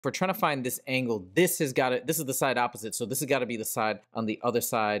If we're trying to find this angle, this is the side opposite. So this has got to be the side on the other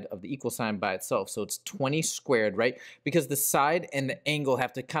side of the equal sign by itself. So it's 20 squared, right? Because the side and the angle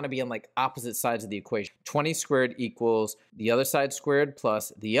have to kind of be on like opposite sides of the equation. 20 squared equals the other side squared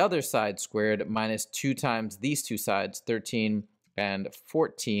plus the other side squared minus 2 times these two sides, 13 and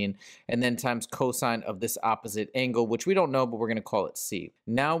 14, and then times cosine of this opposite angle, which we don't know, but we're going to call it C.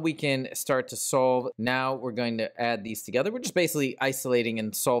 Now we can start to solve. Now we're going to add these together. We're just basically isolating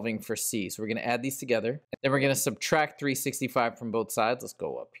and solving for C. So we're going to add these together. Then we're going to subtract 365 from both sides. Let's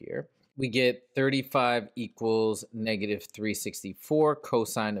go up here. We get 35 equals negative 364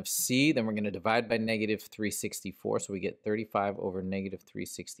 cosine of C. Then we're going to divide by negative 364. So we get 35 over negative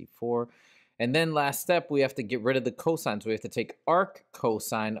 364. And then last step, we have to get rid of the cosines. We have to take arc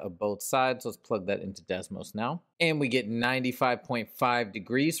cosine of both sides. Let's plug that into Desmos now. And we get 95.5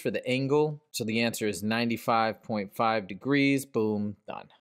 degrees for the angle. So the answer is 95.5 degrees. Boom, done.